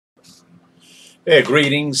Hey,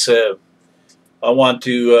 greetings. I want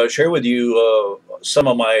to share with you some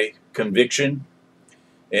of my conviction,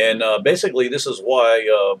 and basically, this is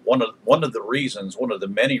why one of the reasons, one of the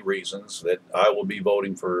many reasons that I will be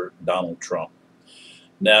voting for Donald Trump.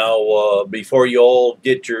 Now, before you all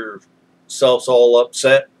get yourselves all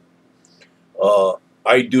upset, uh,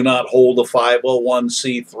 I do not hold a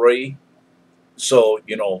 501c3, so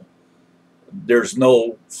there's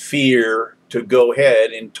no fear to go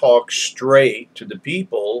ahead and talk straight to the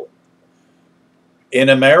people in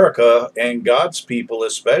America and God's people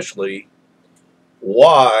especially,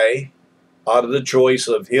 why, out of the choice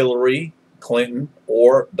of Hillary Clinton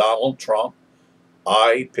or Donald Trump,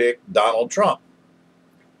 I picked Donald Trump.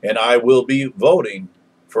 And I will be voting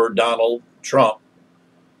for Donald Trump,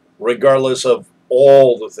 regardless of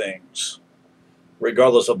all the things,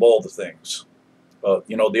 regardless of all the things.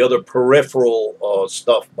 The other peripheral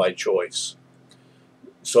stuff by choice.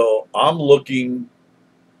 So I'm looking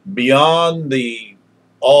beyond the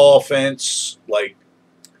offense, like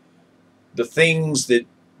the things that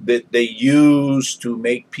they use to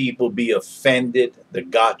make people be offended, the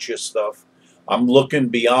gotcha stuff. I'm looking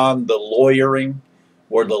beyond the lawyering,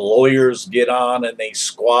 where the lawyers get on and they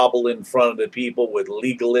squabble in front of the people with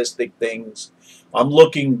legalistic things. I'm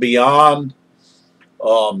looking beyond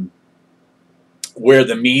um, where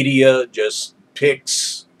the media just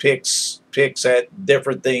picks at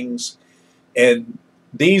different things. And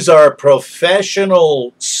these are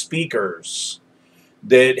professional speakers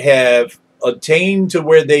that have attained to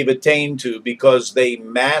where they've attained to because they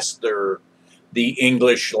master the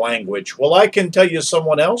English language. Well, I can tell you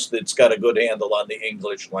someone else that's got a good handle on the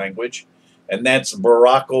English language, and that's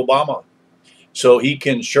Barack Obama. So he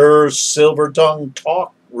can sure silver tongue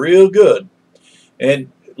talk real good.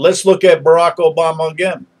 And let's look at Barack Obama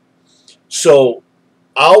again. So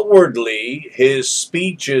outwardly, his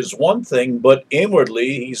speech is one thing, but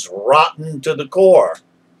inwardly, he's rotten to the core.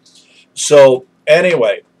 So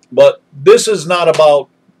anyway, but this is not about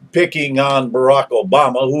picking on Barack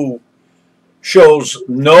Obama, who shows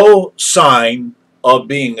no sign of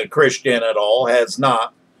being a Christian at all, has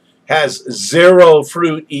zero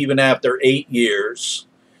fruit even after 8 years,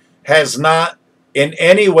 has not in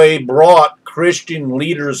any way brought Christian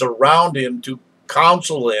leaders around him to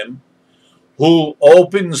counsel him, who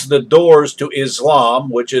opens the doors to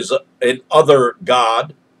Islam, which is an other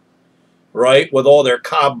god, right, with all their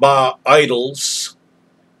Kaaba idols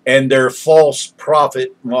and their false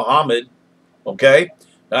prophet Muhammad. Okay,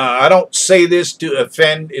 I don't say this to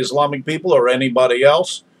offend Islamic people or anybody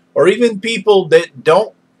else, or even people that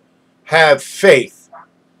don't have faith.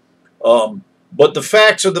 But the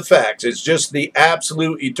facts are the facts. It's just the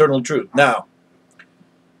absolute eternal truth. Now,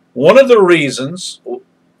 one of the reasons,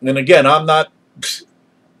 and again,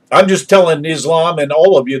 I'm just telling Islam and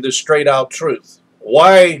all of you the straight out truth.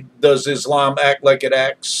 Why does Islam act like it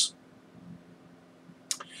acts?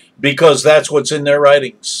 Because that's what's in their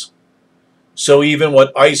writings. So even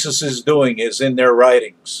what ISIS is doing is in their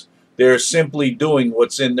writings. They're simply doing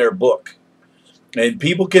what's in their book. And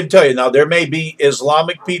people can tell you, now there may be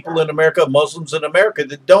Islamic people in America, Muslims in America,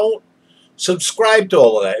 that don't subscribe to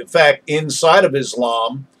all of that. In fact, inside of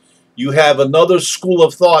Islam, you have another school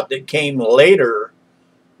of thought that came later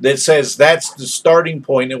that says that's the starting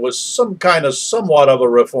point. It was some kind of somewhat of a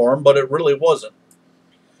reform, but it really wasn't.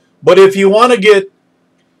 But if you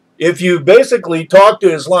basically talk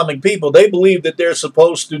to Islamic people, they believe that they're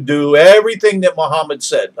supposed to do everything that Muhammad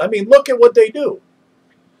said. I mean, look at what they do.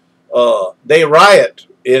 They riot.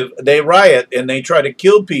 If they riot and they try to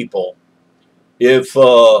kill people,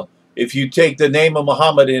 if you take the name of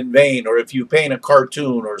Muhammad in vain, or if you paint a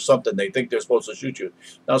cartoon or something, they think they're supposed to shoot you.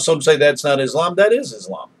 Now, some say that's not Islam. That is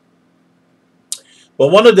Islam. But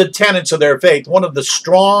one of the tenets of their faith, one of the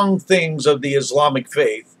strong things of the Islamic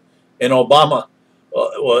faith, and Obama,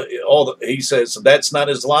 he says that's not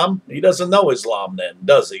Islam. He doesn't know Islam, then,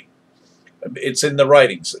 does he? It's in the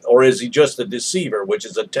writings. Or is he just a deceiver, which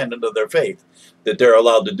is a tenet of their faith that they're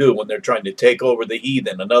allowed to do when they're trying to take over the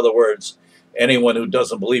heathen? In other words, anyone who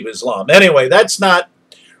doesn't believe Islam. Anyway, that's not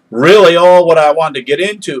really all what I wanted to get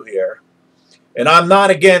into here. And I'm not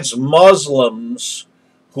against Muslims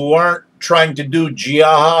who aren't trying to do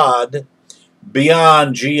jihad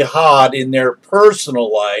beyond jihad in their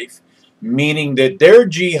personal life, meaning that their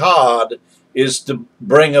jihad is to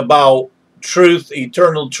bring about truth,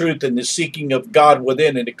 eternal truth, and the seeking of God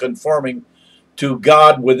within and the conforming to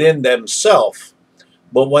God within themselves.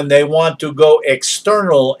 But when they want to go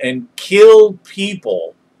external and kill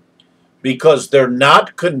people because they're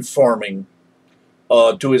not conforming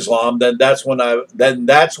to Islam, then that's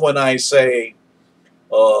when I say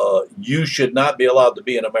you should not be allowed to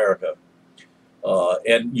be in America.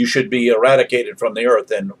 and you should be eradicated from the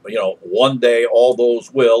earth. And one day all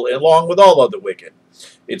those will, along with all other wicked.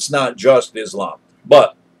 It's not just Islam.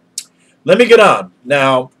 But let me get on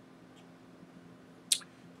now.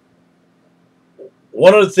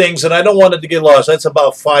 One of the things, and I don't want it to get lost. That's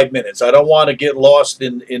about 5 minutes. I don't want to get lost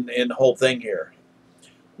in the whole thing here.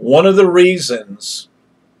 One of the reasons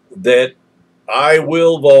that I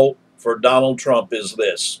will vote for Donald Trump is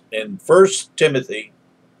this. In 1 Timothy,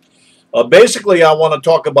 basically I want to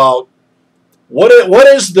talk about what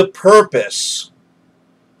is the purpose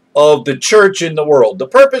of the church in the world. The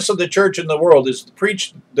purpose of the church in the world is to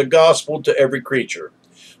preach the gospel to every creature.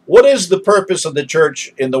 What is the purpose of the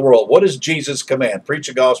church in the world? What is Jesus' command? Preach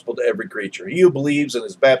the gospel to every creature. He who believes and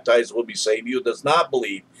is baptized will be saved. He who does not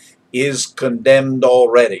believe is condemned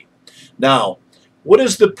already. Now, what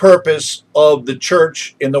is the purpose of the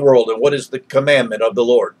church in the world, and what is the commandment of the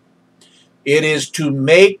Lord? It is to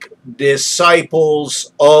make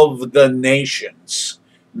disciples of the nations.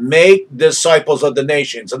 Make disciples of the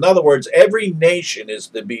nations. In other words, every nation is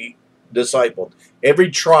to be discipled.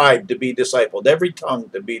 Every tribe to be discipled. Every tongue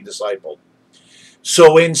to be discipled.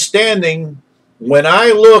 So in standing, when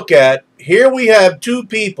I look at, here we have two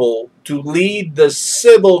people to lead the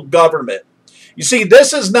civil government. You see,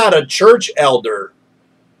 this is not a church elder,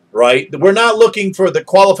 right? We're not looking for the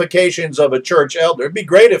qualifications of a church elder. It'd be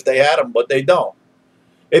great if they had them, but they don't.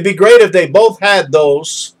 It'd be great if they both had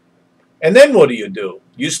those. And then what do?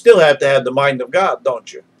 You still have to have the mind of God,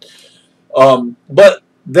 don't you? But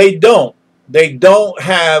they don't. They don't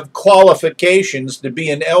have qualifications to be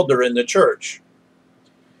an elder in the church.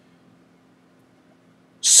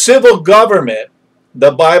 Civil government,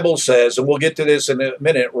 the Bible says, and we'll get to this in a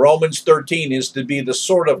minute, Romans 13 is to be the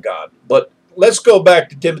sword of God. But let's go back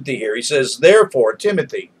to Timothy here. He says, therefore,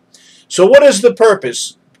 Timothy. So what is the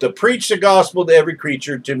purpose? To preach the gospel to every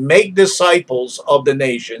creature, to make disciples of the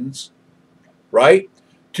nations, right?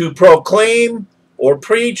 To proclaim or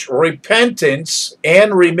preach repentance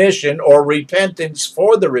and remission, or repentance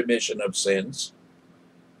for the remission of sins,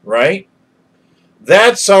 right?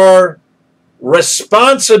 That's our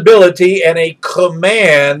responsibility and a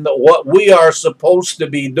command, what we are supposed to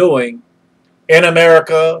be doing in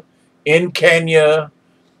America, in Kenya,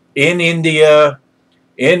 in India,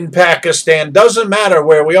 in Pakistan. Doesn't matter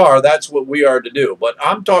where we are, that's what we are to do. But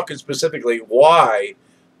I'm talking specifically why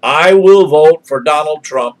I will vote for Donald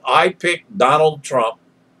Trump. I picked Donald Trump.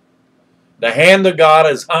 The hand of God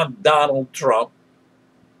is on Donald Trump.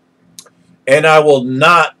 And I will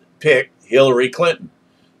not pick Hillary Clinton.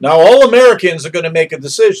 Now, all Americans are going to make a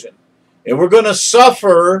decision. And we're going to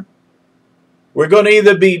suffer. We're going to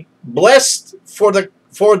either be blessed for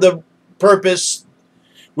the purpose.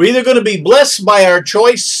 We're either going to be blessed by our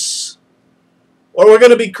choice, or we're going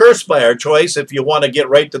to be cursed by our choice, if you want to get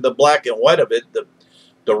right to the black and white of it,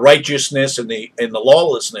 the righteousness and the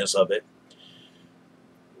lawlessness of it.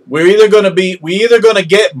 We're either going to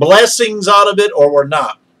get blessings out of it, or we're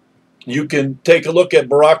not. You can take a look at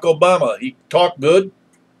Barack Obama. He talked good.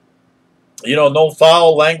 No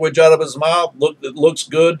foul language out of his mouth. It looks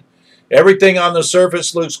good. Everything on the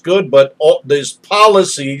surface looks good, but all these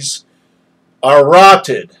policies are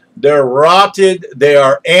rotted. They're rotted. They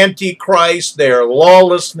are antichrist. They are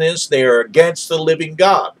lawlessness. They are against the living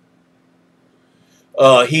God.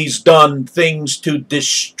 He's done things to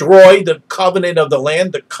destroy the covenant of the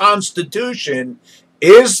land. The Constitution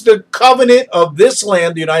is the covenant of this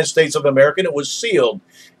land, the United States of America, and it was sealed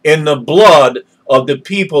in the blood of the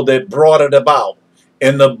people that brought it about,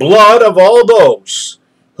 in the blood of all those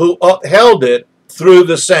who upheld it through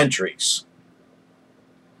the centuries.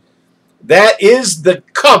 That is the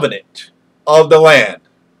covenant of the land.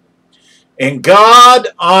 And God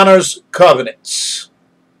honors covenants.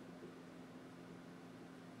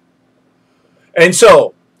 And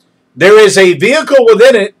so, there is a vehicle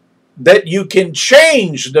within it that you can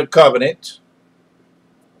change the covenant,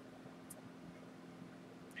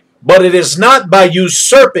 but it is not by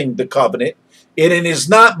usurping the covenant, and it is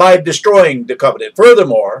not by destroying the covenant.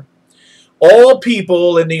 Furthermore, all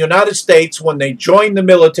people in the United States, when they join the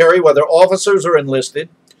military, whether officers or enlisted,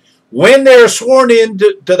 when they're sworn in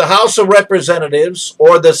to the House of Representatives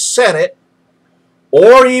or the Senate,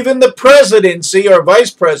 or even the presidency or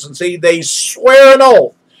vice presidency, they swear an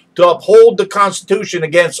oath to uphold the Constitution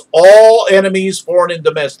against all enemies, foreign and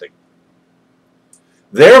domestic.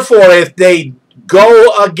 Therefore, if they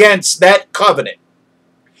go against that covenant,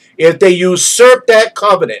 if they usurp that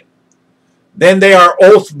covenant, then they are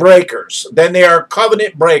oath breakers. Then they are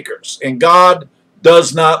covenant breakers. And God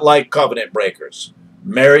does not like covenant breakers.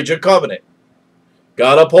 Marriage a covenant.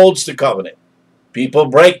 God upholds the covenant. People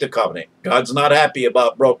break the covenant. God's not happy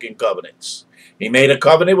about broken covenants. He made a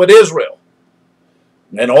covenant with Israel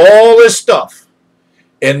and all this stuff.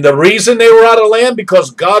 And the reason they were out of land,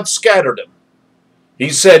 because God scattered them. He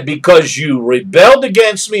said, because you rebelled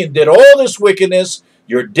against me and did all this wickedness,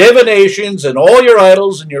 your divinations and all your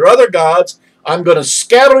idols and your other gods, I'm going to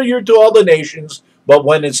scatter you to all the nations. But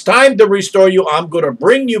when it's time to restore you, I'm going to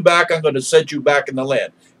bring you back. I'm going to set you back in the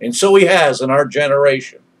land. And so he has in our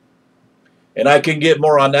generation. And I can get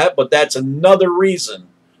more on that, but that's another reason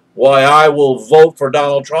why I will vote for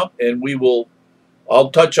Donald Trump. And I'll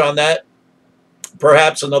touch on that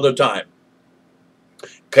perhaps another time.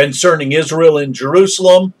 Concerning Israel and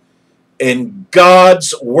Jerusalem and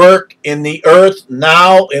God's work in the earth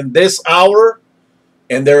now in this hour,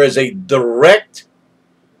 and there is a direct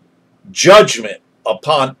judgment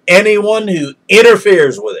upon anyone who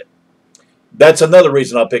interferes with it. That's another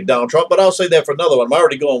reason I'll pick Donald Trump, but I'll say that for another one. I'm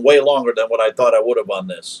already going way longer than what I thought I would have on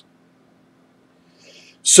this.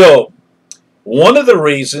 So, one of the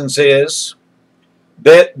reasons is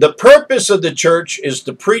that the purpose of the church is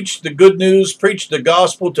to preach the good news, preach the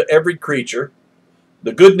gospel to every creature,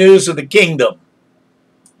 the good news of the kingdom,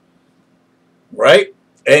 right?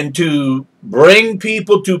 And to bring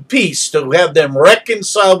people to peace, to have them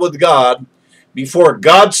reconciled with God before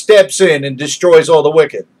God steps in and destroys all the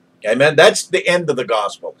wicked. Amen. That's the end of the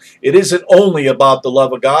gospel. It isn't only about the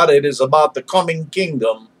love of God. It is about the coming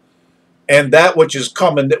kingdom and that which is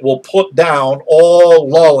coming that will put down all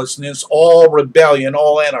lawlessness, all rebellion,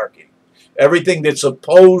 all anarchy. Everything that's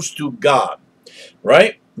opposed to God.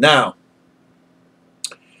 Right? Now,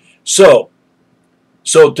 so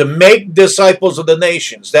to make disciples of the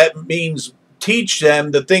nations, that means teach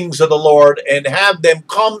them the things of the Lord and have them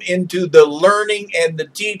come into the learning and the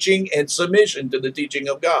teaching and submission to the teaching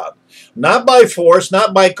of God. Not by force,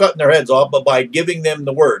 not by cutting their heads off, but by giving them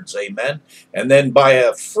the words. Amen. And then by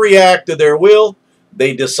a free act of their will,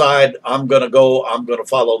 they decide, I'm going to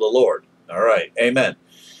follow the Lord. All right. Amen.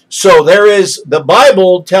 So the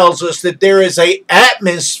Bible tells us that there is an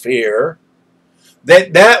atmosphere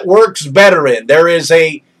that works better in. There is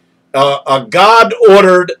a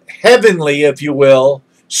God-ordered, heavenly, if you will,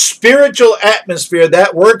 spiritual atmosphere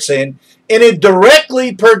that works in, and it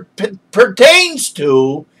directly pertains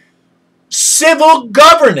to civil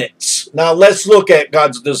governance. Now let's look at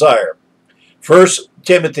God's desire. 1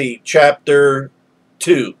 Timothy chapter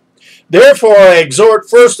 2. Therefore I exhort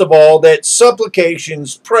first of all that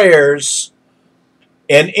supplications, prayers,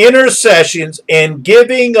 and intercessions and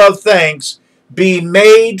giving of thanks be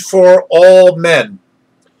made for all men.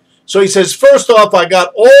 So he says, first off, I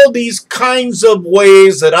got all these kinds of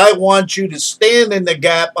ways that I want you to stand in the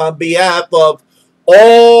gap on behalf of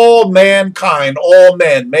all mankind, all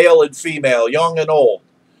men, male and female, young and old,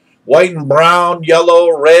 white and brown,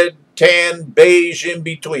 yellow, red, tan, beige, in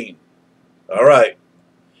between. All right.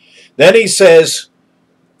 Then he says,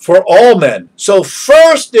 for all men. So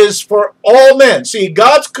first is for all men. See,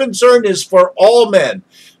 God's concern is for all men.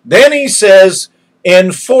 Then he says,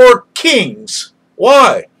 and for kings.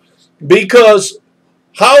 Why? Because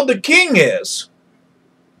how the king is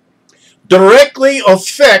directly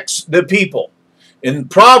affects the people. In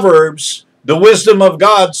Proverbs, the wisdom of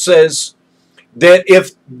God says that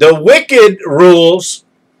if the wicked rules,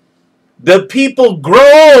 the people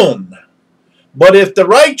groan. But if the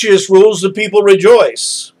righteous rules, the people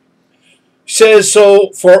rejoice. Says so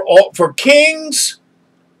for kings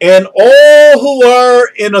and all who are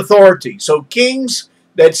in authority. So kings,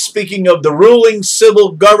 that's speaking of the ruling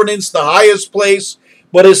civil governance, the highest place.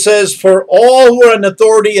 But it says for all who are in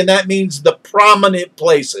authority, and that means the prominent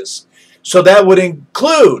places. So that would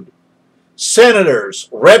include senators,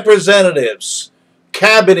 representatives,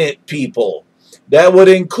 cabinet people. That would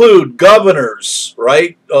include governors,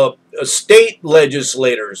 right? State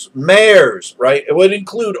legislators, mayors, right? It would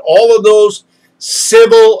include all of those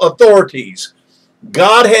civil authorities.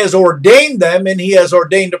 God has ordained them, and he has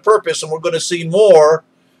ordained a purpose, and we're going to see more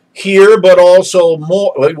here, but also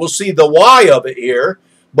more. We'll see the why of it here,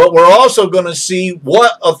 but we're also going to see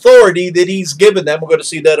what authority that he's given them. We're going to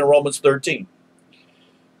see that in Romans 13.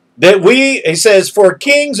 He says, for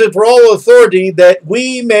kings and for all authority, that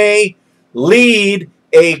we may lead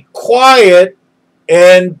a quiet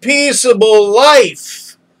and peaceable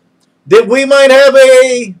life, that we might have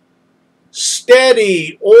a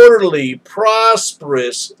steady, orderly,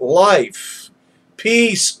 prosperous life,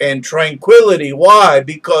 peace and tranquility. Why?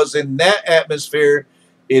 Because in that atmosphere,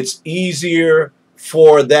 it's easier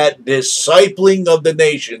for that discipling of the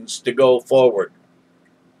nations to go forward.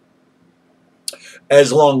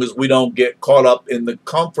 As long as we don't get caught up in the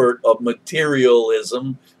comfort of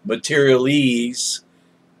materialism, materialese,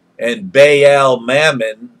 and Baal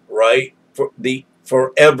Mammon, right? For the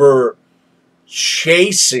forever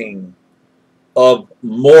chasing of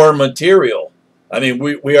more material. I mean,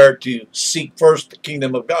 we are to seek first the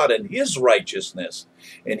kingdom of God and his righteousness,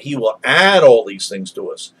 and he will add all these things to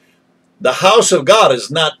us. The house of God is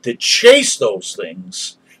not to chase those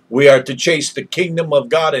things. We are to chase the kingdom of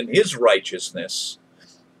God and his righteousness,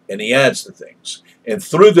 and he adds the things. And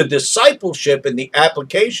through the discipleship and the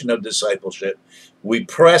application of discipleship, we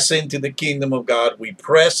press into the kingdom of God. We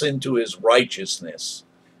press into his righteousness.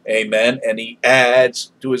 Amen. And he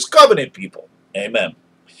adds to his covenant people. Amen.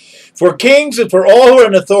 For kings and for all who are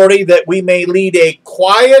in authority, that we may lead a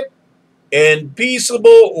quiet and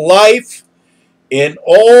peaceable life in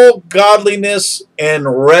all godliness and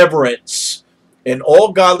reverence. In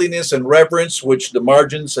all godliness and reverence, which the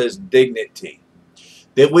margin says dignity.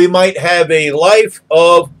 That we might have a life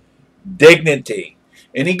of dignity.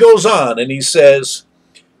 And he goes on and he says,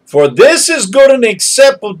 for this is good and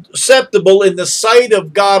acceptable in the sight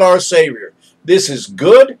of God our Savior. This is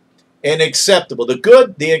good and acceptable. The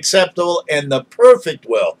good, the acceptable, and the perfect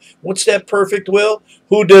will. What's that perfect will?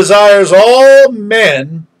 Who desires all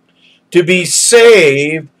men to be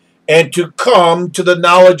saved and to come to the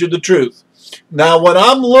knowledge of the truth. Now, when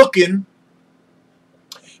I'm looking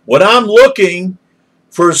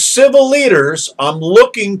for civil leaders, I'm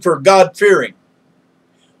looking for God-fearing.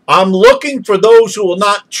 I'm looking for those who will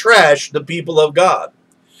not trash the people of God,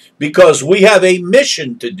 because we have a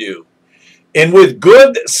mission to do. And with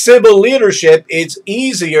good civil leadership, it's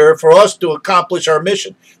easier for us to accomplish our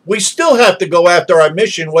mission. We still have to go after our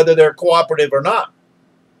mission, whether they're cooperative or not.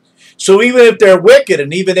 So even if they're wicked,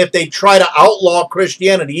 and even if they try to outlaw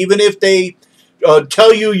Christianity, even if they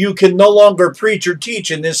tell you you can no longer preach or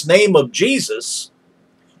teach in this name of Jesus,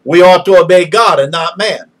 we ought to obey God and not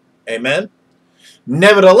man. Amen?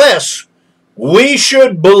 Nevertheless, we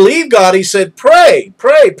should believe God. He said, pray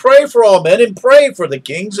for all men, and pray for the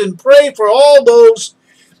kings, and pray for all those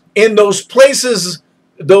in those places,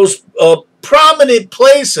 those prominent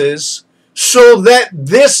places, so that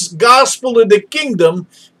this gospel of the kingdom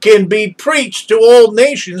can be preached to all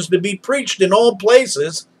nations, to be preached in all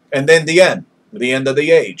places, and then the end of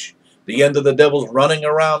the age, the end of the devil's running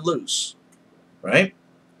around loose, right?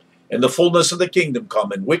 And the fullness of the kingdom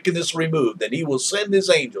come, and wickedness removed, and he will send his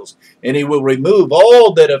angels, and he will remove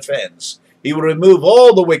all that offends. He will remove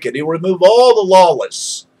all the wicked. He will remove all the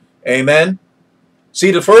lawless. Amen. See,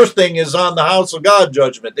 the first thing is on the house of God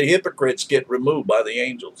judgment. The hypocrites get removed by the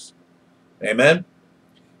angels. Amen.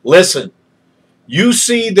 Listen, you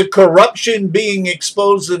see the corruption being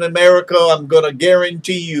exposed in America. I'm going to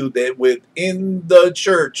guarantee you that within the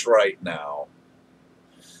church right now,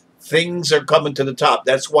 things are coming to the top.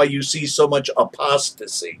 That's why you see so much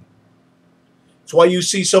apostasy. That's why you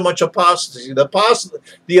see so much apostasy.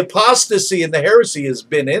 The apostasy and the heresy has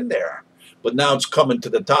been in there, but now it's coming to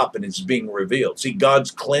the top and it's being revealed. See,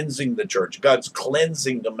 God's cleansing the church. God's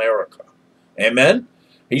cleansing America. Amen?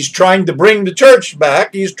 He's trying to bring the church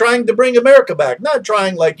back. He's trying to bring America back. Not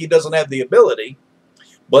trying like he doesn't have the ability,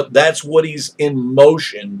 but that's what he's in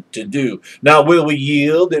motion to do. Now, will we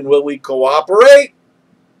yield and will we cooperate?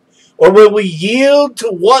 Or will we yield to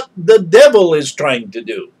what the devil is trying to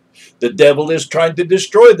do? The devil is trying to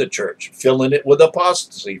destroy the church, filling it with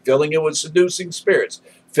apostasy, filling it with seducing spirits,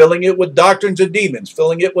 filling it with doctrines of demons,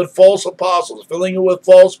 filling it with false apostles, filling it with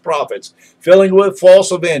false prophets, filling it with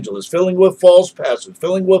false evangelists, filling it with false pastors,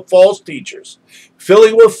 filling it with false teachers,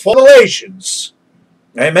 filling it with false revelations.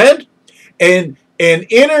 Amen? And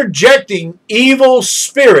interjecting evil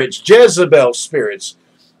spirits, Jezebel spirits,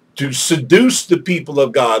 to seduce the people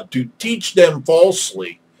of God, to teach them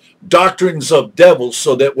falsely doctrines of devils,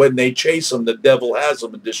 so that when they chase them, the devil has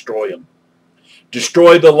them and destroy them.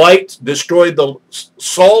 Destroy the light, destroy the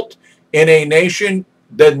salt in a nation,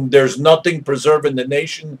 then there's nothing preserving the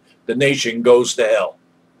nation goes to hell.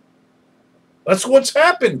 That's what's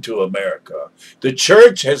happened to America. The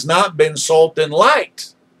church has not been salt and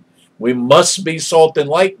light. We must be salt and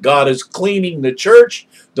light. God is cleaning the church.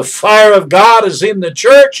 The fire of God is in the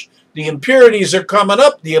church. The impurities are coming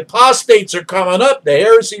up. The apostates are coming up. The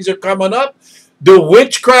heresies are coming up. The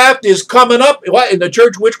witchcraft is coming up. What, in the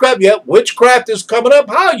church, witchcraft? Yeah, witchcraft is coming up.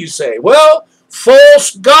 How, you say? Well,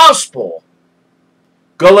 false gospel.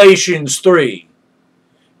 Galatians 3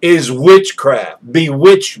 is witchcraft,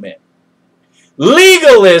 bewitchment.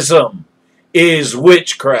 Legalism is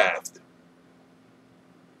witchcraft.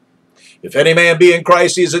 If any man be in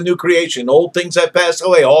Christ, he is a new creation. Old things have passed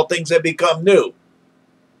away. All things have become new.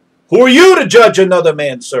 Who are you to judge another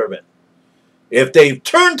man's servant? If they've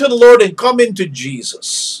turned to the Lord and come into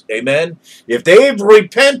Jesus, amen, if they've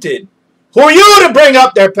repented, who are you to bring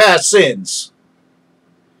up their past sins?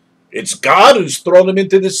 It's God who's thrown them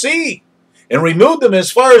into the sea. and removed them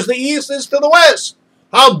as far as the east is to the west.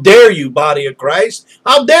 How dare you, body of Christ?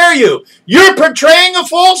 How dare you? You're portraying a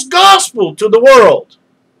false gospel to the world.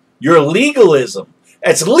 Your legalism.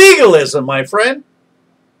 That's legalism, my friend.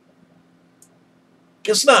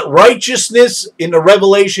 It's not righteousness in the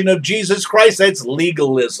revelation of Jesus Christ. That's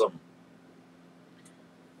legalism.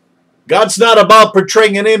 God's not about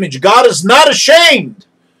portraying an image. God is not ashamed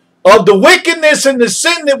of the wickedness and the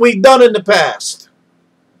sin that we've done in the past.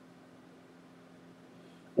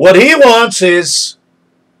 What he wants is,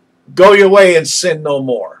 go your way and sin no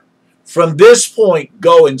more. From this point,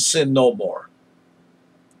 go and sin no more.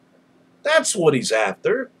 That's what he's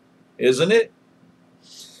after, isn't it?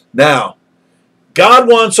 Now, God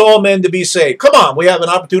wants all men to be saved. Come on, we have an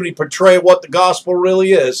opportunity to portray what the gospel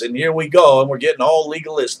really is, and here we go, and we're getting all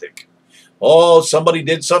legalistic. Oh, somebody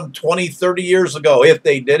did something 20, 30 years ago, if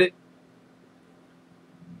they did it.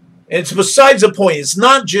 And it's besides the point. It's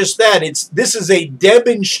not just that. This is a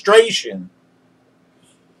demonstration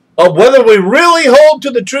of whether we really hold to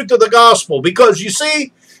the truth of the gospel. Because you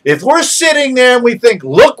see, if we're sitting there and we think,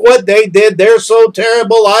 look what they did, they're so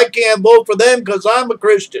terrible, I can't vote for them because I'm a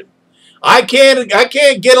Christian. I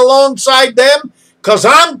can't get alongside them because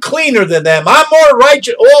I'm cleaner than them. I'm more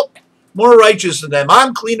righteous. Oh, more righteous than them.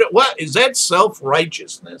 I'm cleaner. What? Is that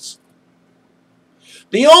self-righteousness?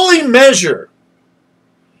 The only measure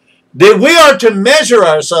that we are to measure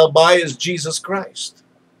ourselves by is Jesus Christ.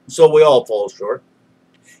 So we all fall short.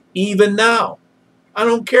 Even now. I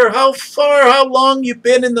don't care how long you've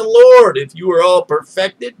been in the Lord. If you were all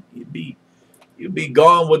perfected, you'd be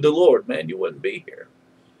gone with the Lord, man. You wouldn't be here.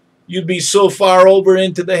 You'd be so far over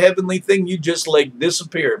into the heavenly thing, you'd just like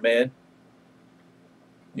disappear, man.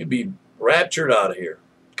 You'd be raptured out of here.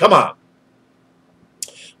 Come on.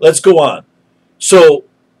 Let's go on. So,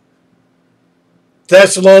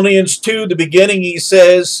 Thessalonians 2, the beginning, he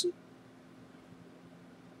says,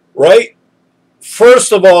 right?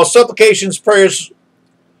 First of all, supplications, prayers,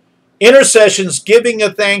 intercessions, giving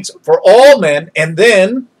of thanks for all men, and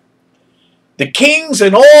then the kings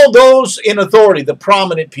and all those in authority, the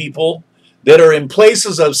prominent people that are in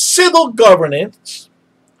places of civil governance,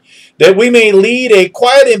 that we may lead a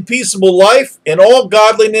quiet and peaceable life in all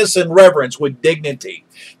godliness and reverence with dignity,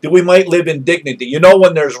 that we might live in dignity. You know,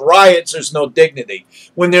 when there's riots, there's no dignity.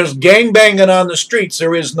 When there's gangbanging on the streets,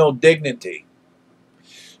 there is no dignity.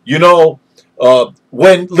 You know,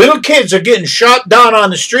 when little kids are getting shot down on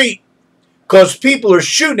the street because people are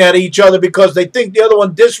shooting at each other because they think the other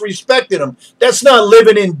one disrespected them, that's not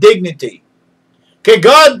living in dignity. Okay,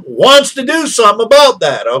 God wants to do something about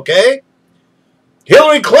that, okay?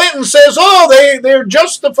 Hillary Clinton says, oh, they're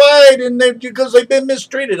justified because they've been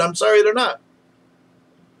mistreated. I'm sorry, they're not.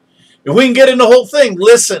 If we can get in the whole thing,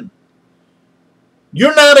 listen,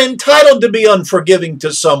 you're not entitled to be unforgiving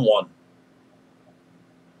to someone.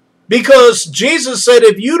 Because Jesus said,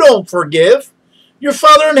 if you don't forgive, your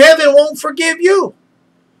Father in heaven won't forgive you.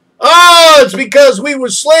 Oh, it's because we were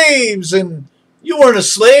slaves and you weren't a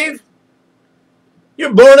slave.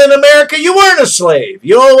 You're born in America, you weren't a slave.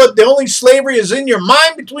 You know what? The only slavery is in your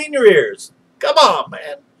mind between your ears. Come on,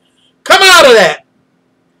 man. Come out of that.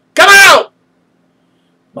 Come out.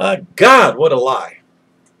 My God, what a lie.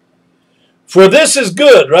 For this is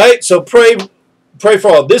good, right? So pray for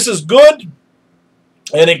all. This is good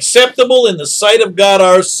and acceptable in the sight of God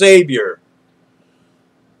our Savior.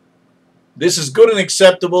 This is good and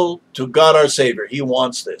acceptable to God our Savior. He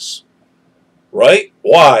wants this. Right?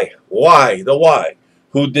 Why? Why? The why.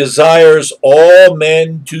 Who desires all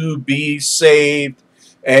men to be saved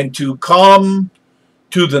and to come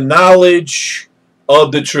to the knowledge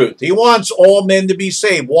of the truth. He wants all men to be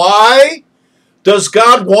saved. Why does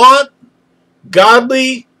God want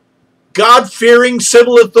godly, God-fearing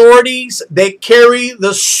civil authorities that carry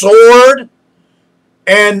the sword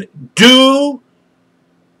and do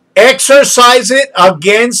exercise it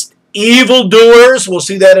against evildoers? We'll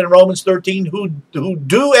see that in Romans 13, who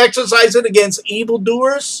do exercise it against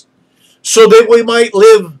evildoers, so that we might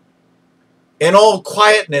live in all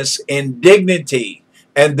quietness and dignity,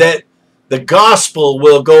 and that the gospel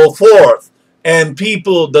will go forth, and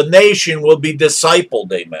people, the nation, will be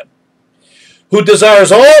discipled. Amen. Who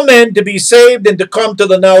desires all men to be saved and to come to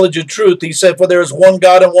the knowledge of truth. He said, for there is one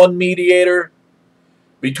God and one mediator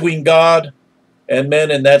between God and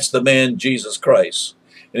men, and that's the man Jesus Christ.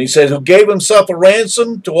 And he says, who gave himself a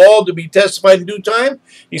ransom to all to be testified in due time.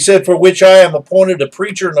 He said, for which I am appointed a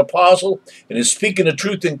preacher and apostle, and is speaking the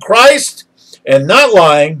truth in Christ, and not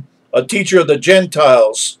lying, a teacher of the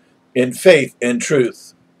Gentiles in faith and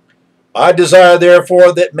truth. I desire,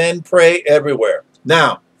 therefore, that men pray everywhere.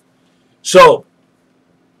 Now, so,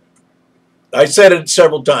 I said it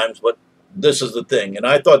several times, but this is the thing, and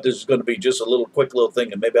I thought this was going to be just a little quick little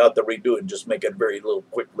thing, and maybe I'll have to redo it and just make it a very little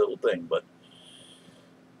quick little thing. But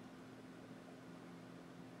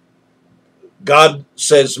God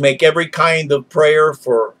says, make every kind of prayer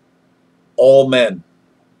for all men.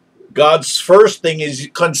 God's first thing is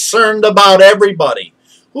concerned about everybody.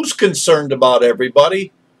 Who's concerned about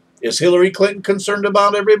everybody? Is Hillary Clinton concerned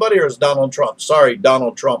about everybody, or is Donald Trump? Sorry,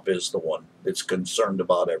 Donald Trump is the one that's concerned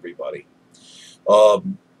about everybody.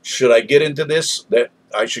 Should I get into this? That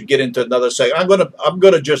I should get into another segment. I'm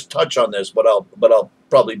gonna just touch on this, but I'll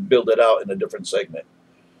probably build it out in a different segment.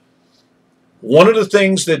 One of the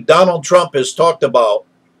things that Donald Trump has talked about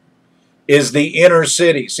is the inner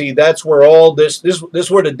city. See, that's where all this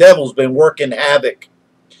where the devil's been working havoc.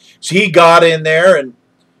 So he got in there, and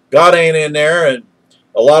God ain't in there, and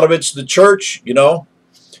a lot of it's the church, you know.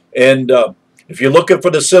 And if you're looking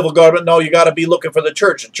for the civil government, no, you got to be looking for the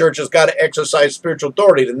church. The church has got to exercise spiritual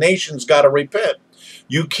authority. The nation's got to repent.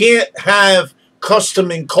 You can't have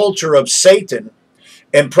custom and culture of Satan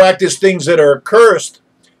and practice things that are accursed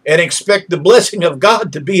and expect the blessing of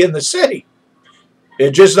God to be in the city.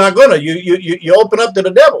 It's just not going to. You open up to the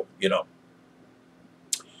devil, you know.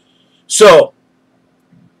 So,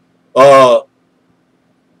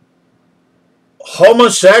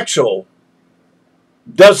 homosexual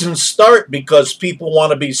doesn't start because people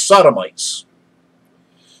want to be sodomites.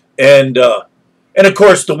 And of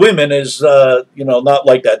course, the women is, you know, not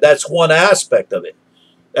like that. That's one aspect of it.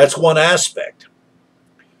 That's one aspect.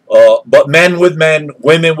 But men with men,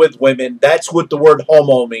 women with women, that's what the word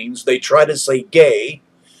homo means. They try to say gay,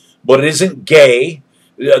 but it isn't gay.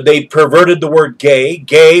 They perverted the word gay.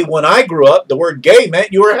 Gay, when I grew up, the word gay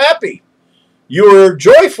meant you were happy. You were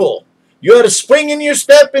joyful. You had a spring in your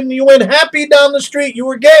step and you went happy down the street. You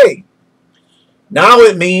were gay. Now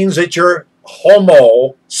it means that you're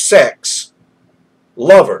homo sex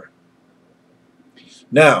lover.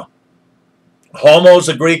 Now, homo is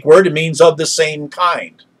a Greek word. It means of the same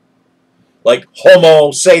kind. Like homo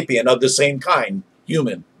sapien, of the same kind,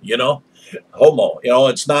 human, you know, homo, you know,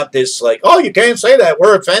 it's not this like, oh, you can't say that,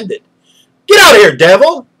 we're offended. Get out of here,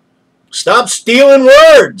 devil. Stop stealing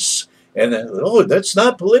words. And then, oh, that's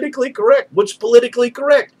not politically correct. What's politically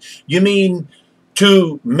correct? You mean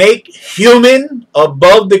to make human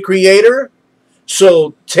above the creator?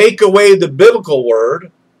 So take away the biblical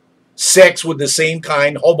word, sex with the same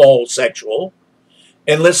kind, homosexual,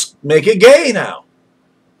 and let's make it gay now.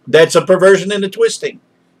 That's a perversion and a twisting.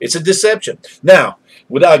 It's a deception. Now,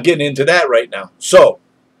 without getting into that right now. So,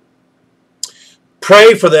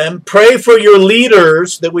 pray for them. Pray for your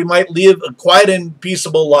leaders that we might live a quiet and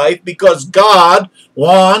peaceable life, because God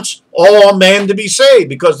wants all men to be saved,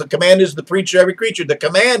 because the command is to preach to every creature. The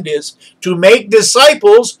command is to make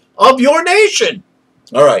disciples of your nation.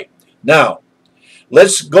 All right. Now,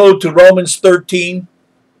 let's go to Romans 13.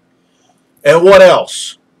 And what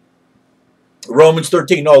else? Romans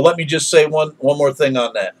 13. No, let me just say one more thing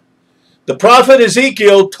on that. The prophet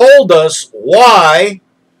Ezekiel told us why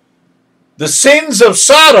the sins of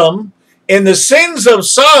Sodom ended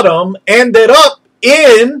up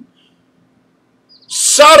in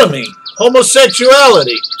sodomy,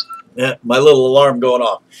 homosexuality. Yeah, my little alarm going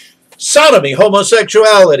off. Sodomy,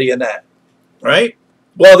 homosexuality, and that, right?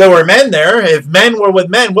 Well, there were men there. If men were with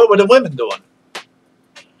men, what were the women doing?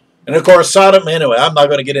 And of course, Sodom, anyway, I'm not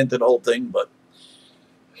going to get into the whole thing, but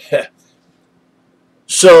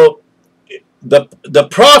so the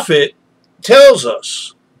prophet tells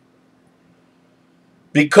us,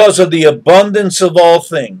 because of the abundance of all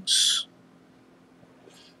things,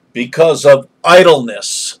 because of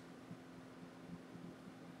idleness,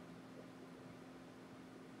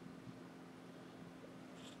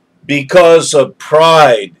 because of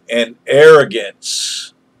pride and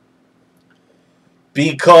arrogance,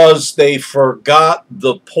 because they forgot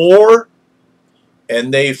the poor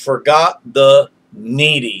and they forgot the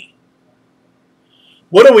needy.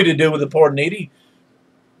 What are we to do with the poor and needy?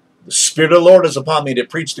 The Spirit of the Lord is upon me to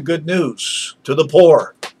preach the good news to the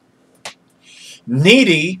poor.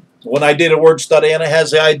 Needy, when I did a word study, and it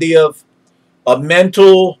has the idea of a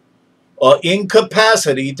mental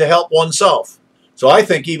incapacity to help oneself. So I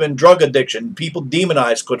think even drug addiction, people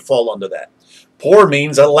demonized, could fall under that. Poor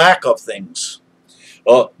means a lack of things.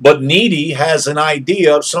 But needy has an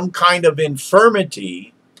idea of some kind of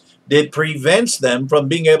infirmity that prevents them from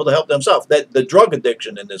being able to help themselves. That the drug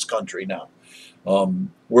addiction in this country now.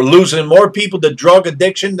 We're losing more people to drug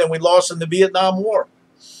addiction than we lost in the Vietnam War.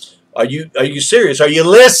 Are you serious? Are you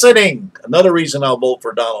listening? Another reason I'll vote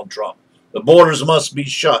for Donald Trump. The borders must be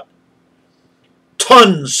shut.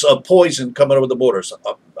 Tons of poison coming over the borders.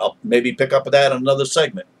 I'll maybe pick up that in another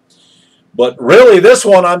segment. But really, this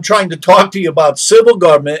one, I'm trying to talk to you about civil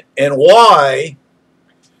government and why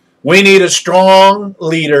we need a strong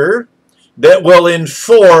leader that will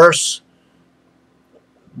enforce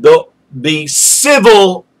the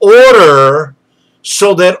civil order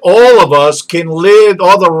so that all of us can live,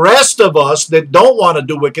 all the rest of us that don't want to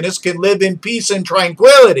do wickedness can live in peace and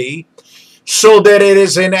tranquility, so that it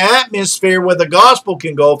is an atmosphere where the gospel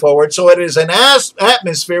can go forward, so it is an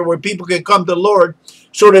atmosphere where people can come to the Lord,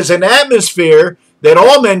 so it is an atmosphere that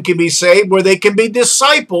all men can be saved, where they can be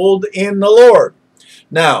discipled in the Lord.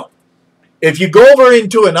 Now, if you go over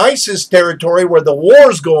into an ISIS territory where the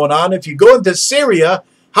war's going on, if you go into Syria,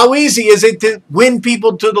 how easy is it to win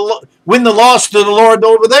people to win the lost to the Lord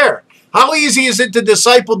over there? How easy is it to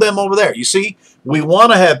disciple them over there? You see, we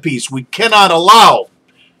want to have peace. We cannot allow,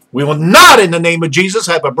 we will not in the name of Jesus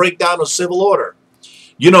have a breakdown of civil order.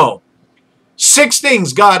 You know, 6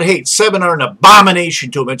 things God hates, 7 are an abomination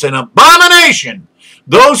to him. It's an abomination.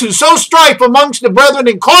 Those who sow strife amongst the brethren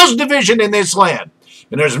and cause division in this land.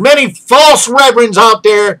 And there's many false reverends out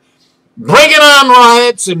there bringing on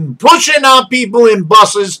riots and pushing out people in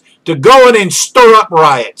buses to go in and stir up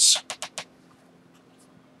riots.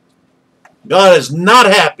 God is not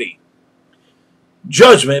happy.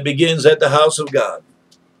 Judgment begins at the house of God.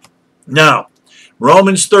 Now,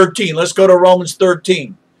 Romans 13. Let's go to Romans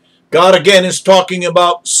 13. God again is talking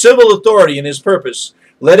about civil authority and his purpose.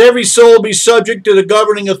 Let every soul be subject to the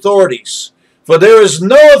governing authorities, for there is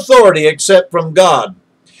no authority except from God.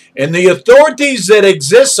 And the authorities that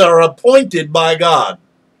exist are appointed by God.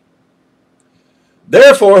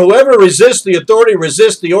 Therefore, whoever resists the authority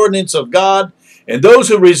resists the ordinance of God, and those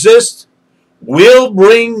who resist will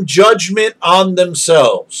bring judgment on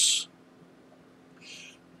themselves.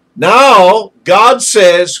 Now, God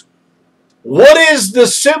says, what is the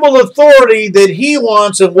civil authority that he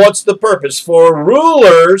wants and what's the purpose? For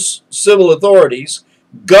rulers, civil authorities,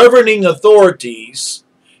 governing authorities,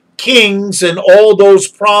 kings and all those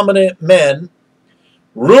prominent men,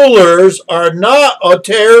 rulers are not a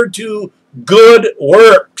terror to good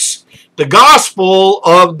works. The gospel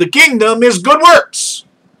of the kingdom is good works.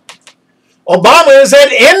 Obama is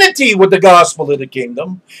at enmity with the gospel of the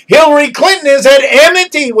kingdom. Hillary Clinton is at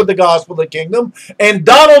enmity with the gospel of the kingdom. And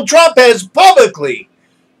Donald Trump has publicly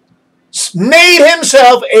made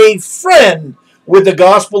himself a friend with the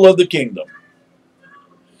gospel of the kingdom.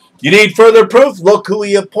 You need further proof? Look who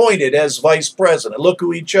he appointed as vice president. Look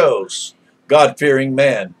who he chose. God-fearing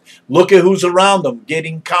man. Look at who's around him,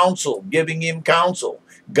 getting counsel, giving him counsel.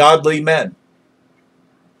 Godly men.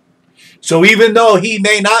 So even though he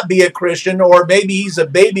may not be a Christian, or maybe he's a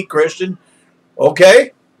baby Christian,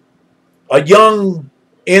 okay, a young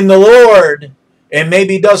in the Lord, and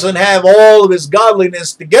maybe doesn't have all of his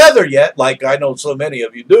godliness together yet, like I know so many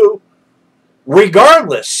of you do,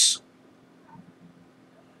 regardless,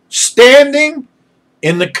 standing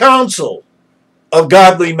in the counsel of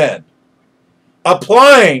godly men,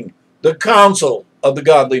 applying the counsel of the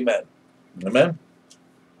godly men. Amen.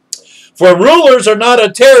 For rulers are not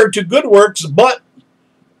a terror to good works, but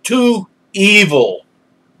to evil.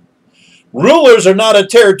 Rulers are not a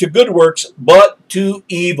terror to good works, but to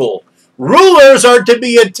evil. Rulers are to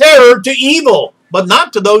be a terror to evil, but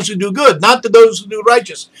not to those who do good, not to those who do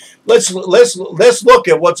righteous. Let's look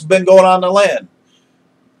at what's been going on in the land,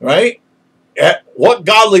 right? At what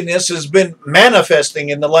godliness has been manifesting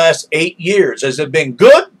in the last 8 years? Has it been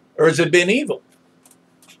good or has it been evil?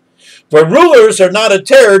 For rulers are not a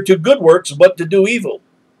terror to good works, but to do evil.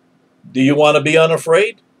 Do you want to be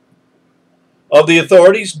unafraid of the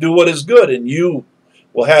authorities? Do what is good, and you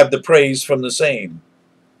will have the praise from the same.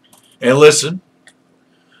 And listen,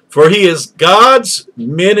 for he is God's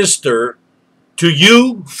minister to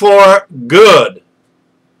you for good.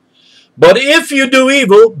 But if you do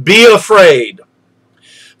evil, be afraid,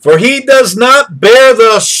 for he does not bear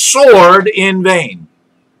the sword in vain.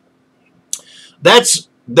 That's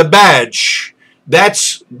the badge.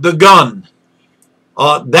 That's the gun.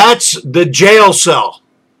 That's the jail cell.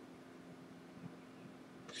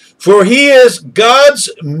 For he is God's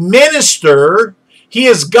minister. He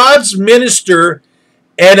is God's minister,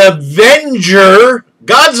 an avenger,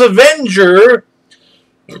 God's avenger,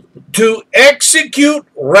 to execute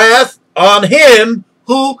wrath on him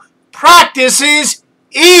who practices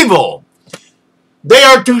evil. They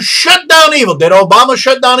are to shut down evil. Did Obama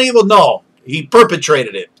shut down evil? No. He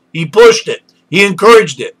perpetrated it. He pushed it. He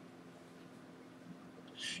encouraged it.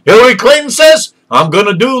 Hillary Clinton says, I'm going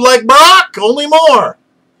to do like Barack, only more.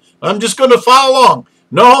 I'm just going to follow along.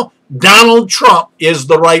 No, Donald Trump is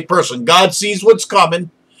the right person. God sees what's coming.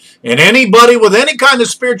 And anybody with any kind of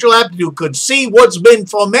spiritual aptitude could see what's been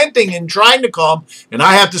fomenting and trying to come. And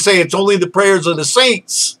I have to say, it's only the prayers of the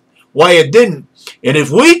saints why it didn't. And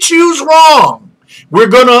if we choose wrong, we're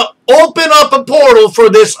going to open up a portal for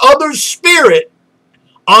this other spirit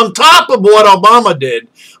on top of what Obama did.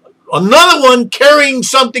 Another one carrying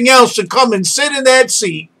something else to come and sit in that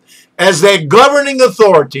seat as that governing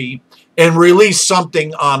authority and release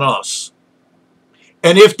something on us.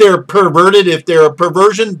 And if they're perverted, if they're a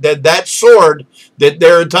perversion, then that sword that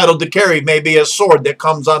they're entitled to carry may be a sword that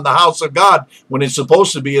comes on the house of God when it's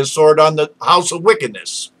supposed to be a sword on the house of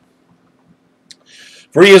wickedness.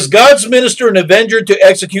 For he is God's minister and avenger to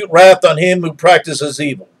execute wrath on him who practices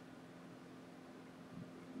evil.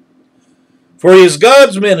 For he is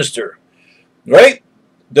God's minister, right?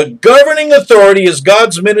 The governing authority is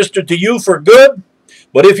God's minister to you for good.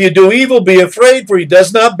 But if you do evil, be afraid, for he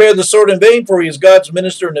does not bear the sword in vain, for he is God's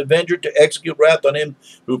minister and avenger to execute wrath on him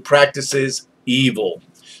who practices evil.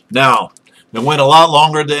 Now, it went a lot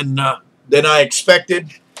longer than I expected.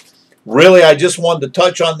 Really, I just wanted to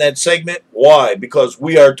touch on that segment. Why? Because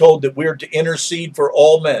we are told that we're to intercede for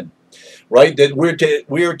all men, right? That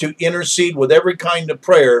we are to intercede with every kind of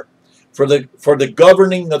prayer for the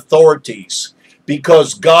governing authorities,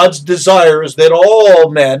 because God's desire is that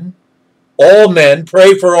all men,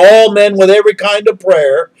 pray for all men with every kind of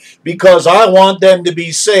prayer, because I want them to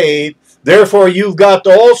be saved. Therefore, you've got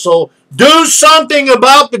to also do something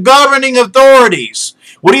about the governing authorities.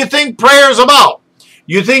 What do you think prayer is about?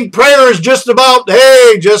 You think prayer is just about,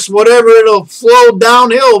 hey, just whatever, it'll flow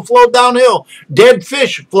downhill. Dead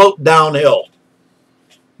fish float downhill.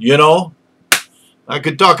 You know, I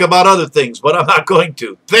could talk about other things, but I'm not going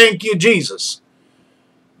to. Thank you, Jesus.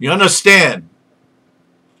 You understand?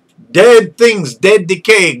 Dead things, dead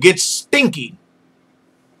decay, gets stinky.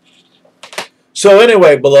 So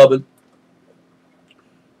anyway, beloved,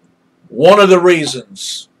 one of the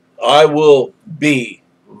reasons I will be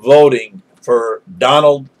voting for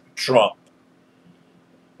Donald Trump.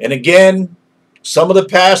 And again, some of the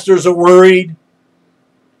pastors are worried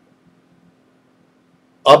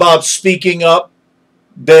about speaking up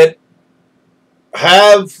that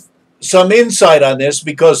have some insight on this,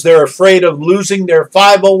 because they're afraid of losing their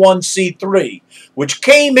 501c3, which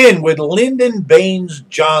came in with Lyndon Baines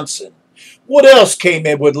Johnson. What else came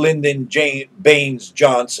in with Lyndon Baines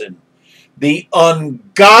Johnson? The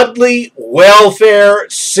ungodly welfare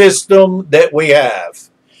system that we have.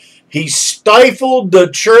 He stifled the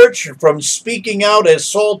church from speaking out as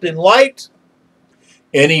salt and light,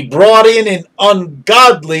 and he brought in an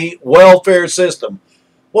ungodly welfare system.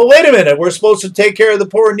 Well, wait a minute. We're supposed to take care of the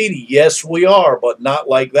poor and needy. Yes, we are, but not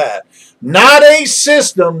like that. Not a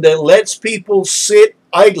system that lets people sit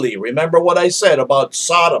idly. Remember what I said about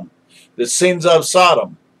Sodom, the sins of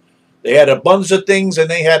Sodom. They had abundance of things and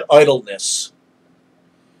they had idleness.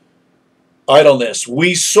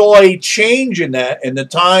 We saw a change in that in the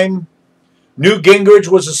time Newt Gingrich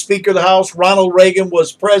was the Speaker of the House, Ronald Reagan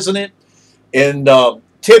was president, and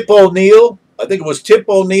Tip O'Neill, I think it was Tip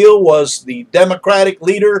O'Neill, was the Democratic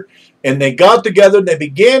leader, and they got together and they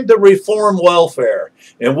began to reform welfare.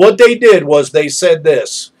 And what they did was they said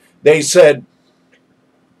this. They said,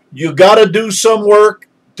 you got to do some work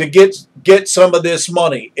to get some of this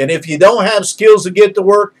money. And if you don't have skills to get to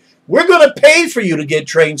work, we're going to pay for you to get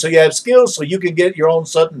trained so you have skills so you can get your own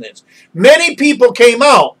sustenance. Many people came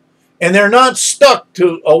out, and they're not stuck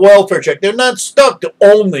to a welfare check. They're not stuck to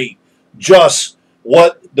only just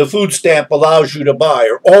what the food stamp allows you to buy,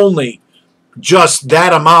 or only just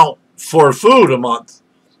that amount for food a month.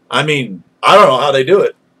 I mean, I don't know how they do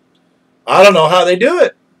it.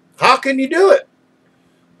 How can you do it?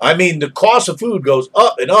 I mean, the cost of food goes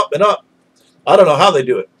up and up and up. I don't know how they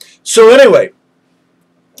do it. So anyway,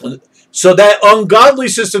 so that ungodly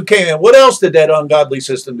system came in. What else did that ungodly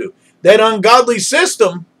system do? That ungodly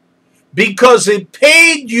system, because it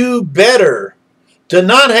paid you better to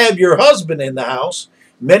not have your husband in the house.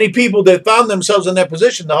 Many people that found themselves in that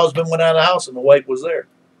position, the husband went out of the house and the wife was there.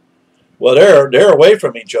 Well, they're away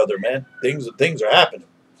from each other, man. Things are happening,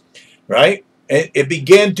 right? And it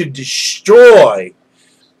began to destroy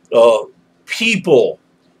people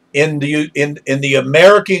in the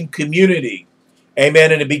American community,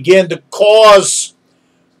 amen. And it began to cause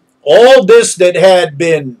all this that had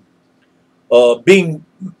been being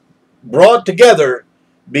brought together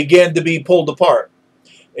began to be pulled apart.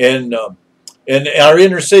 And our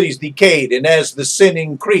inner cities decayed, and as the sin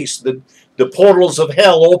increased, the portals of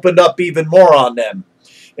hell opened up even more on them,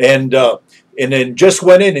 and then just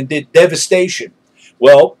went in and did devastation.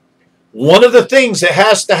 Well, one of the things that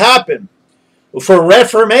has to happen for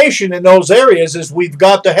reformation in those areas is we've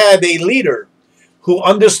got to have a leader who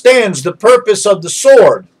understands the purpose of the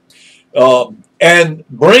sword, and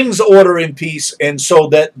brings order and peace, and so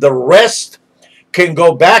that the rest can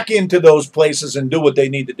go back into those places and do what they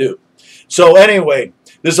need to do. So anyway,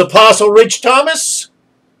 this Apostle Rich Thomas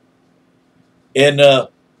in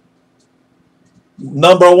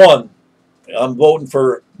number one. I'm voting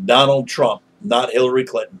for Donald Trump, not Hillary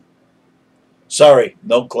Clinton. Sorry,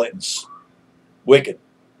 no Clintons. Wicked.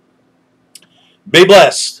 Be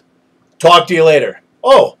blessed. Talk to you later.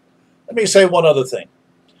 Oh, let me say one other thing.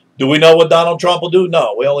 Do we know what Donald Trump will do?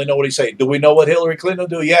 No, we only know what he says. Do we know what Hillary Clinton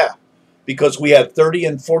will do? Yeah, because we have 30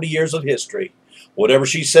 and 40 years of history. Whatever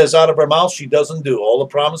she says out of her mouth, she doesn't do. All the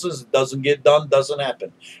promises, it doesn't get done, doesn't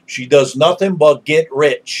happen. She does nothing but get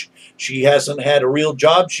rich. She hasn't had a real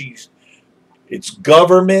job. It's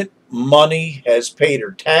government money has paid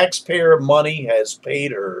her. Taxpayer money has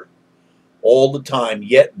paid her all the time.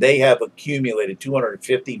 Yet they have accumulated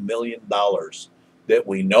 $250 million that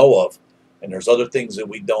we know of. And there's other things that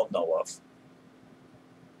we don't know of.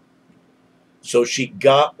 So she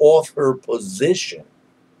got off her position.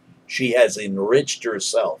 She has enriched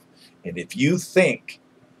herself. And if you think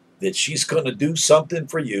that she's going to do something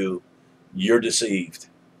for you, you're deceived.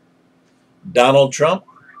 Donald Trump,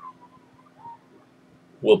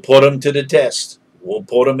 we'll put him to the test. We'll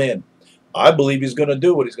put him in. I believe he's going to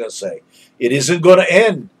do what he's going to say. It isn't going to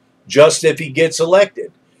end just if he gets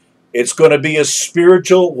elected. It's going to be a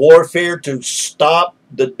spiritual warfare to stop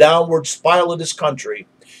the downward spiral of this country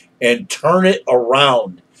and turn it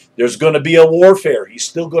around. There's going to be a warfare. He's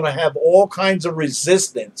still going to have all kinds of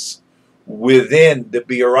resistance within the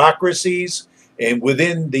bureaucracies and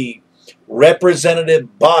within the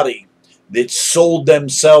representative body that sold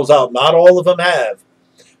themselves out. Not all of them have,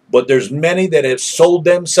 but there's many that have sold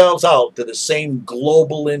themselves out to the same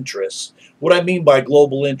global interests. What I mean by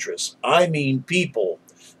global interests, I mean people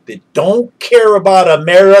that don't care about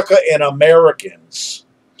America and Americans,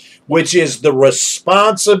 which is the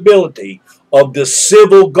responsibility of the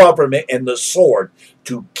civil government and the sword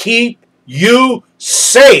to keep you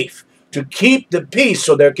safe, to keep the peace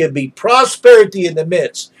so there can be prosperity in the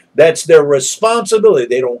midst. That's their responsibility.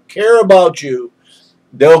 They don't care about you.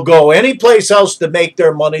 They'll go any place else to make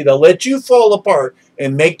their money. They'll let you fall apart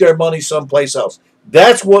and make their money someplace else.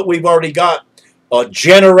 That's what we've already got a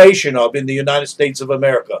generation of in the United States of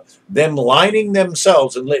America. Them lining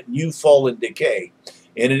themselves and letting you fall in decay.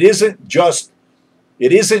 And it isn't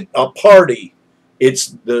a party.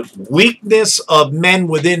 It's the weakness of men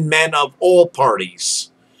within men of all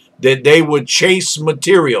parties, that they would chase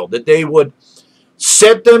material, that they would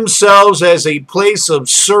set themselves as a place of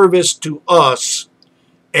service to us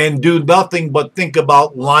and do nothing but think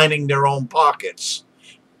about lining their own pockets.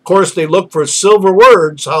 Of course, they look for silver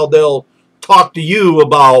words, how they'll talk to you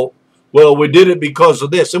about, well, we did it because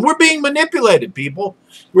of this. And we're being manipulated, people.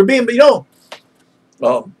 We're being, you know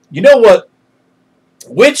what?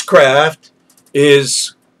 Witchcraft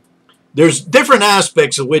is, there's different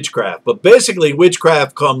aspects of witchcraft, but basically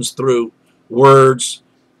witchcraft comes through words.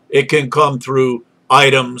 It can come through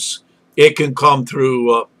items. It can come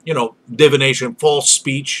through, divination, false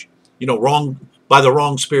speech, wrong, by the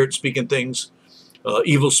wrong spirit speaking things,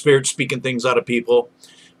 evil spirit speaking things out of people.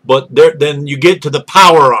 But then you get to the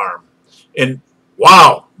power arm. And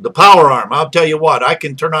wow, the power arm. I'll tell you what, I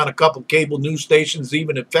can turn on a couple cable news stations,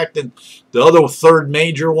 even affecting the other third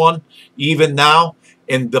major one, even now.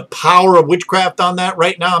 And the power of witchcraft on that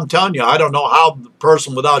right now, I'm telling you, I don't know how the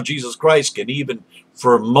person without Jesus Christ can even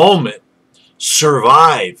for a moment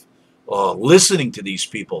survive listening to these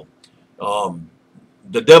people.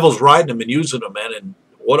 The devil's riding them and using them, man. And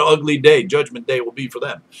what an ugly day, judgment day will be for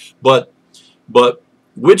them. But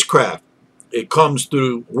witchcraft, it comes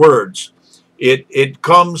through words. It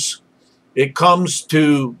comes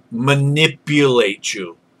to manipulate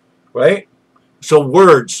you, right? So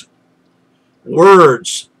words,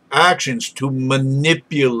 actions to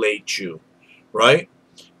manipulate you, right?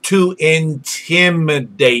 To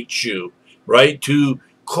intimidate you, right? To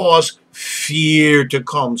cause fear to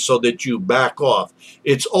come so that you back off.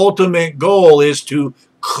 Its ultimate goal is to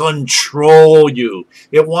control you.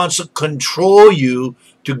 It wants to control you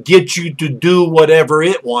to get you to do whatever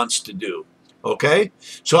it wants to do. Okay?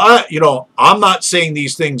 So I'm not saying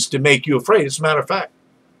these things to make you afraid. It's a matter of fact.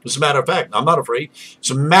 I'm not afraid.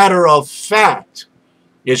 It's a matter of fact.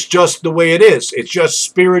 It's just the way it is. It's just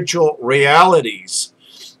spiritual realities.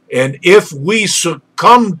 And if we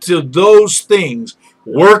succumb to those things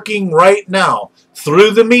working right now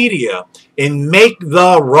through the media and make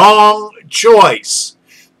the wrong choice,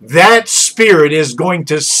 that spirit is going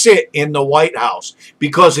to sit in the White House,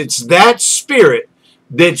 because it's that spirit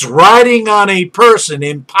that's riding on a person,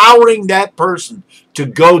 empowering that person to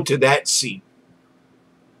go to that seat.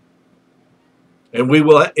 And we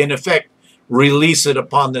will, in effect, release it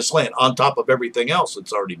upon this land, on top of everything else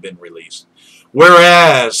that's already been released.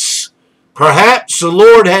 Whereas, perhaps the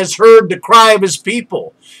Lord has heard the cry of his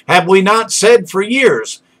people. Have we not said for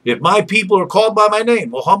years, if my people are called by my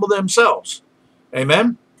name, will humble themselves?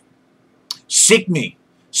 Amen? Seek me.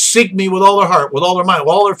 Seek me with all their heart, with all their mind,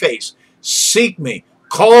 with all their face. Seek me.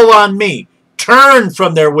 Call on me. Turn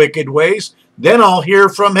from their wicked ways. Then I'll hear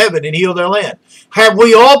from heaven and heal their land. Have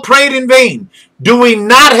we all prayed in vain? Do we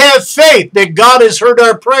not have faith that God has heard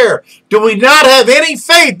our prayer? Do we not have any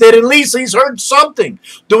faith that at least he's heard something?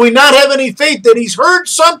 Do we not have any faith that he's heard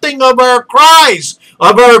something of our cries,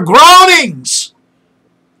 of our groanings?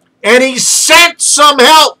 And he sent some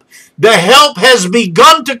help. The help has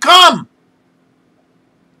begun to come.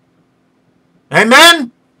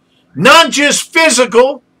 Amen? Not just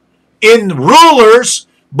physical in rulers,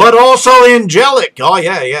 but also angelic. Oh,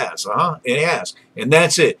 yeah, yes. It has. And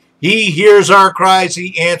that's it. He hears our cries.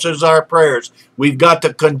 He answers our prayers. We've got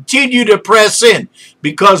to continue to press in,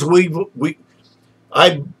 because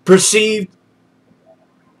I perceived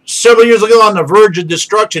several years ago on the verge of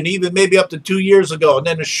destruction, even maybe up to 2 years ago. And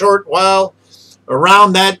then a short while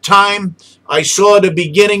around that time, I saw the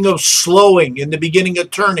beginning of slowing and the beginning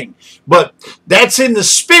of turning. But that's in the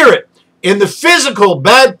spirit. In the physical,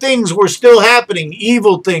 bad things were still happening,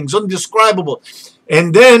 evil things, undescribable.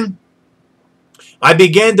 And then I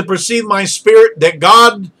began to perceive my spirit that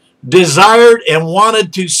God desired and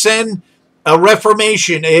wanted to send a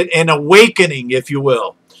reformation, an awakening, if you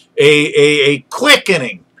will, a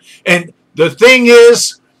quickening. And the thing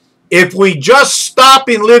is, if we just stop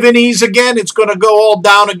and live in ease again, it's going to go all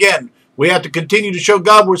down again. We have to continue to show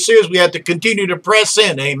God we're serious. We have to continue to press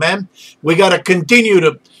in. Amen. We got to continue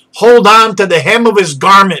to hold on to the hem of his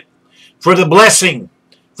garment for the blessing.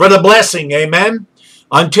 For the blessing. Amen.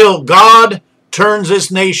 Until God turns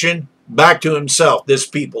this nation back to himself, this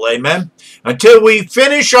people. Amen. Until we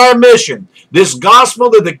finish our mission, this gospel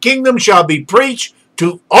of the kingdom shall be preached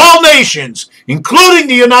to all nations, including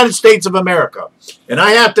the United States of America. And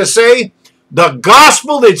I have to say, the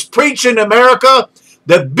gospel that's preached in America,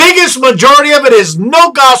 the biggest majority of it is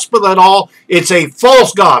no gospel at all. It's a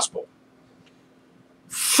false gospel.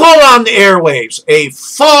 Full on the airwaves, a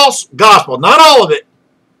false gospel. Not all of it,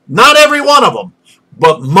 not every one of them,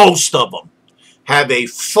 but most of them have a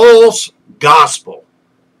false gospel.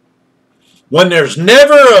 When there's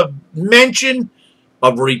never a mention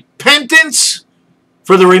of repentance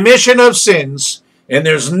for the remission of sins, and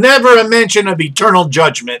there's never a mention of eternal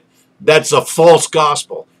judgment, that's a false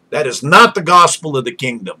gospel. That is not the gospel of the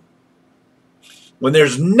kingdom. When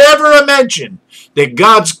there's never a mention that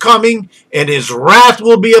God's coming and his wrath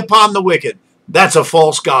will be upon the wicked, that's a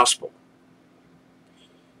false gospel.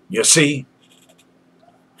 You see,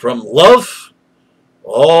 from love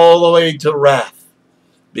all the way to wrath.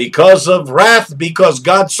 Because of wrath, because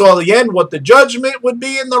God saw the end, what the judgment would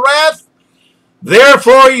be in the wrath.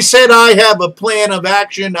 Therefore, he said, I have a plan of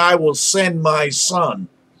action. I will send my son.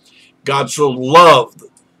 God so loved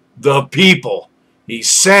the people. He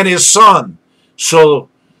sent his son so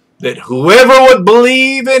that whoever would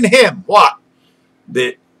believe in him, what?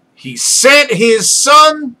 That he sent his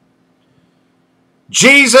son.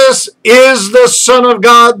 Jesus is the Son of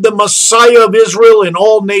God, the Messiah of Israel, and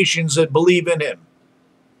all nations that believe in him.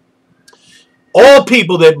 All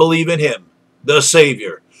people that believe in him, the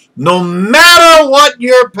Savior. No matter what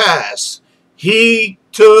your past, he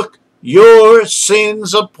took your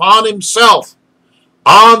sins upon himself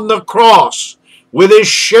on the cross with his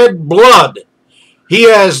shed blood. He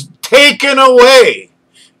has taken away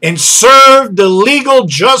and served the legal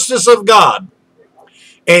justice of God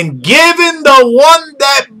and given the one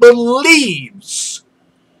that believes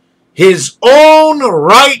his own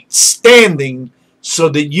right standing so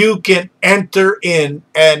that you can enter in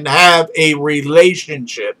and have a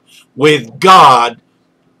relationship with God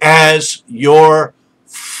as your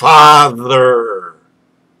Father.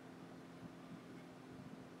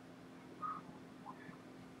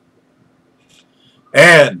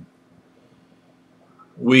 And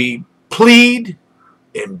we plead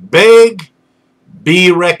and beg,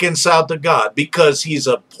 be reconciled to God, because he's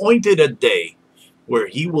appointed a day where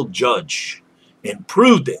he will judge, and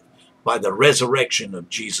proved it by the resurrection of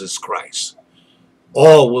Jesus Christ.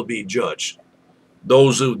 All will be judged.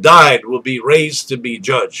 Those who died will be raised to be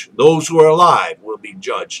judged. Those who are alive will be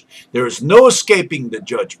judged. There is no escaping the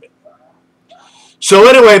judgment. So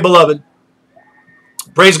anyway, beloved,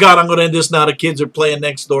 praise God. I'm going to end this now. The kids are playing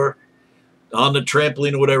next door on the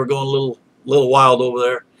trampoline or whatever, going a little wild over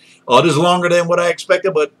there. It is longer than what I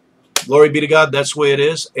expected, but glory be to God, that's the way it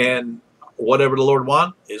is. And whatever the Lord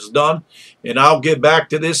wants is done. And I'll get back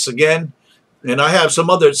to this again. And I have some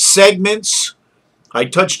other segments I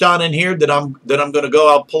touched on in here that I'm going to go.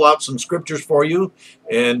 I'll pull out some scriptures for you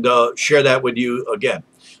and share that with you again.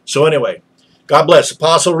 So anyway, God bless.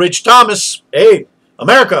 Apostle Rich Thomas. Hey,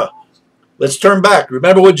 America, let's turn back.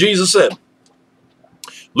 Remember what Jesus said.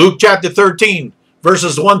 Luke chapter 13,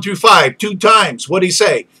 verses 1 through 5, 2 times. What did he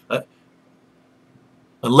say?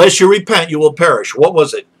 Unless you repent, you will perish. What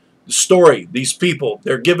was it? The story. These people,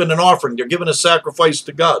 they're giving an offering. They're giving a sacrifice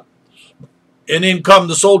to God. And in come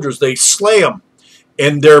the soldiers. They slay them.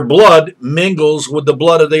 And their blood mingles with the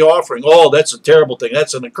blood of the offering. Oh, that's a terrible thing.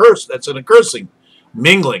 That's an accursed. That's an accursing.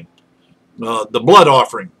 Mingling. The blood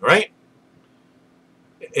offering, right?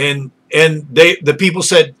 And the people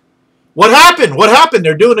said, what happened? What happened?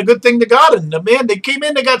 They're doing a good thing to God. And the man, they came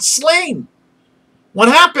in, they got slain. What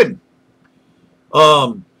happened?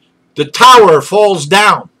 The tower falls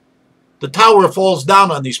down. The tower falls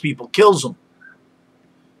down on these people, kills them.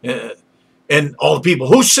 And all the people,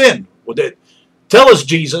 who sinned? Well, tell us,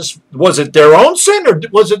 Jesus, was it their own sin or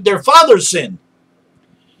was it their father's sin?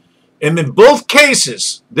 And in both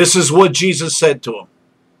cases, this is what Jesus said to them.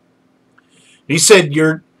 He said,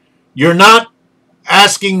 you're not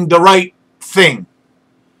asking the right thing.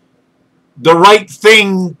 The right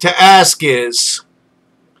thing to ask is,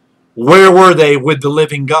 where were they with the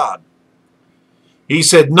living God? He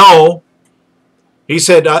said, no. He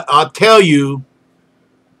said, I'll tell you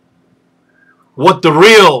what the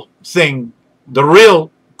real thing, the real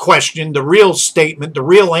question, the real statement, the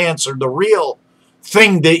real answer, the real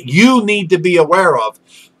thing that you need to be aware of.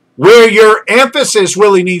 Where your emphasis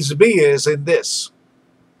really needs to be is in this.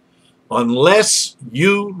 Unless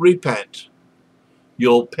you repent,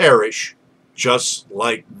 you'll perish just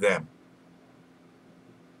like them.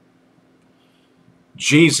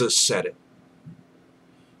 Jesus said it.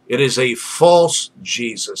 It is a false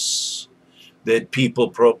Jesus that people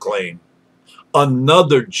proclaim.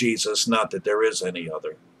 Another Jesus, not that there is any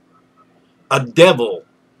other. A devil,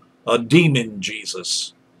 a demon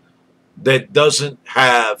Jesus that doesn't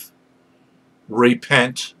have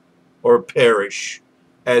repent or perish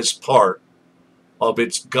as part of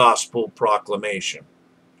its gospel proclamation.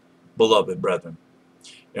 Beloved brethren.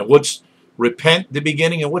 And what's repent, the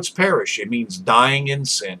beginning, and what's perish? It means dying in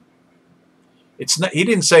sin. It's not, he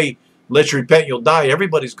didn't say, unless you repent, you'll die.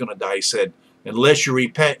 Everybody's going to die. He said, unless you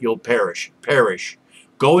repent, you'll perish. Perish.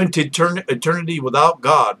 Go into eternity without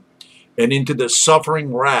God and into the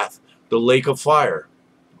suffering wrath, the lake of fire,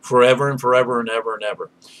 forever and forever and ever and ever.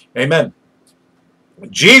 Amen.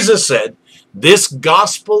 Jesus said, this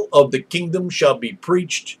gospel of the kingdom shall be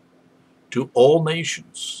preached to all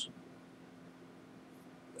nations.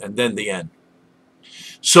 And then the end.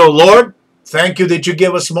 So, Lord, thank you that you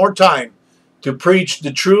give us more time to preach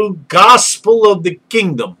the true gospel of the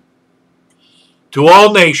kingdom to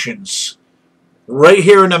all nations, right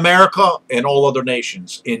here in America and all other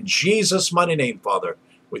nations. In Jesus' mighty name, Father,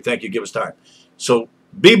 we thank you. Give us time. So,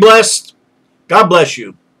 be blessed. God bless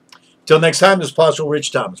you. Till next time, this is Apostle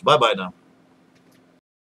Rich Thomas. Bye-bye now.